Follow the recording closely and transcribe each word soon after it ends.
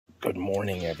Good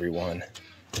morning, everyone.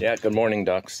 Yeah, good morning,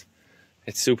 ducks.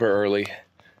 It's super early,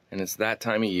 and it's that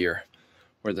time of year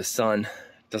where the sun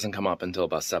doesn't come up until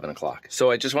about 7 o'clock.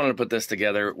 So I just wanted to put this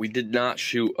together. We did not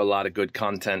shoot a lot of good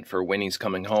content for Winnie's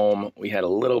coming home. We had a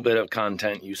little bit of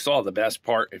content. You saw the best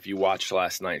part if you watched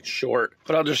last night's short,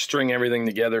 but I'll just string everything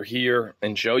together here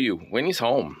and show you. Winnie's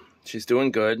home. She's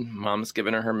doing good. Mom's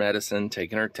giving her medicine,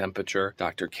 taking her temperature.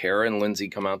 Dr. Kara and Lindsay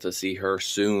come out to see her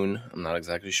soon. I'm not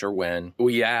exactly sure when.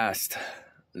 We asked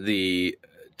the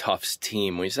Tufts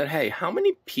team, we said, hey, how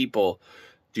many people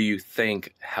do you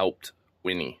think helped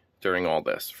Winnie during all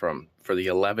this for the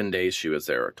 11 days she was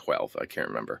there, or 12, I can't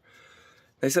remember.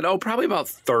 They said, oh, probably about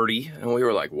 30. And we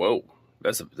were like, whoa,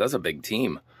 that's a big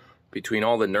team. Between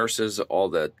all the nurses, all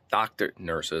the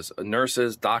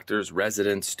nurses, doctors,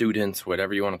 residents, students,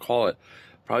 whatever you want to call it,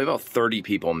 probably about 30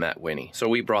 people met Winnie. So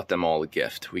we brought them all a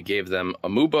gift. We gave them a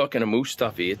moo book and a moo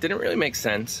stuffy. It didn't really make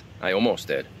sense. I almost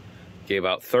did. Gave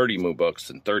out 30 moo books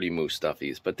and 30 moo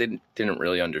stuffies, but didn't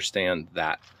really understand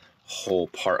that whole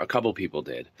part. A couple people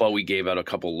did. But we gave out a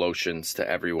couple lotions to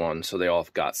everyone, so they all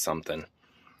got something,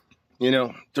 you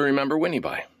know, to remember Winnie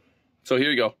by. So here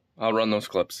you go. I'll run those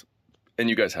clips. And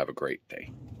you guys have a great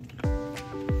day. I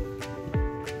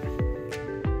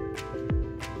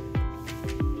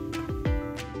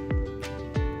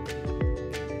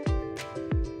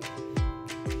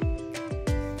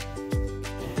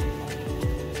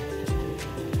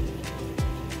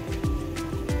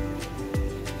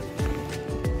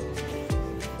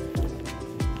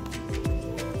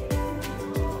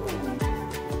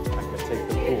can take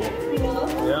the pool.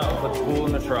 Yeah, I'll put the pool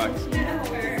in the truck.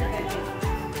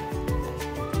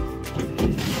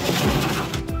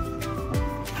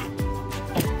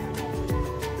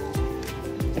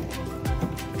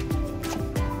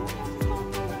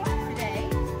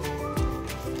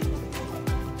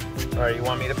 All right, you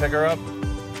want me to pick her up?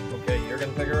 Okay, you're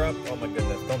gonna pick her up? Oh my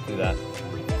goodness, don't do that.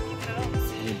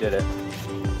 You did it.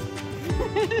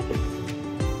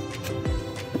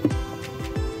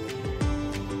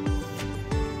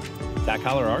 Is that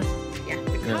collar ours? Yeah,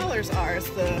 the collar's ours.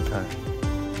 The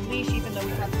leash, even though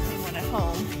we have the same one at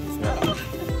home.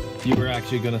 You were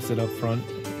actually gonna sit up front?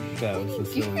 That was the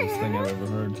silliest thing I've ever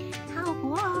heard.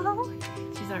 Hello.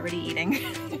 She's already eating.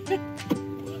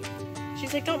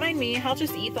 She's like, don't mind me, I'll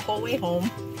just eat the whole way home.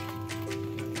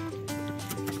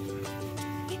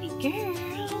 Baby girl.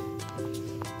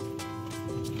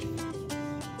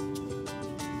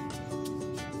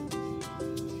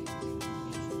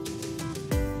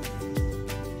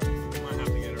 Might have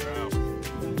to get her out.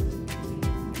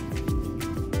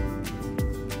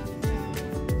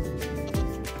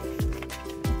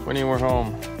 Winnie, we're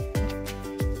home.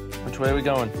 Which way are we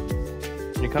going?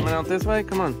 You coming out this way?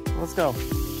 Come on, let's go.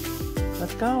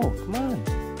 Let's go. Come on.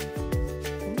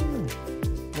 Come on.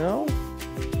 No?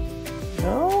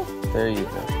 No? There you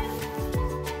go.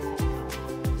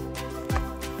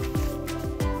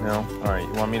 No? Alright,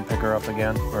 you want me to pick her up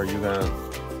again? Or are you gonna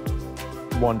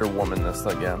Wonder Woman this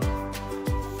again?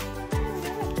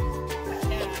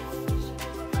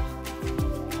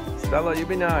 Stella, you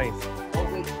be nice.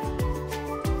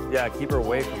 Yeah, keep her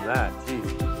away from that.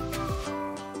 Jeez.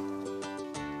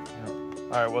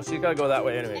 All right, well, she's got to go that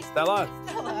way anyway. Stella!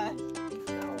 Stella.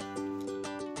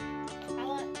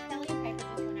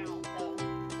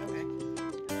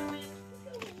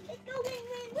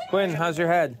 Quinn, how's your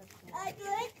head? Good.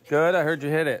 Good, I heard you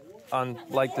hit it on,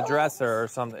 like, the dresser or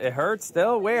something. It hurts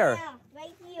still? Where? Yeah,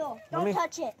 right here. Don't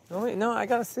touch it. No, I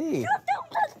got to see. Don't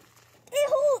touch it. It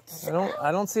hurts.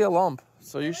 I don't see a lump,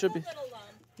 so you should be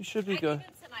good.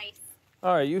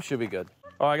 All right, you should be good.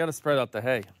 Oh, I got to spread out the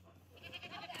hay.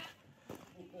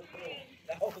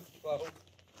 That was close.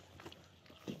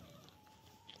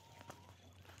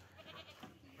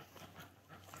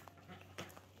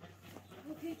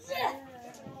 Yeah.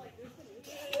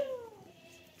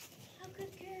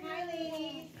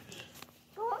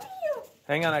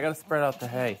 Hang on, I got to spread out the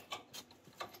hay.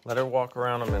 Let her walk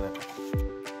around a minute.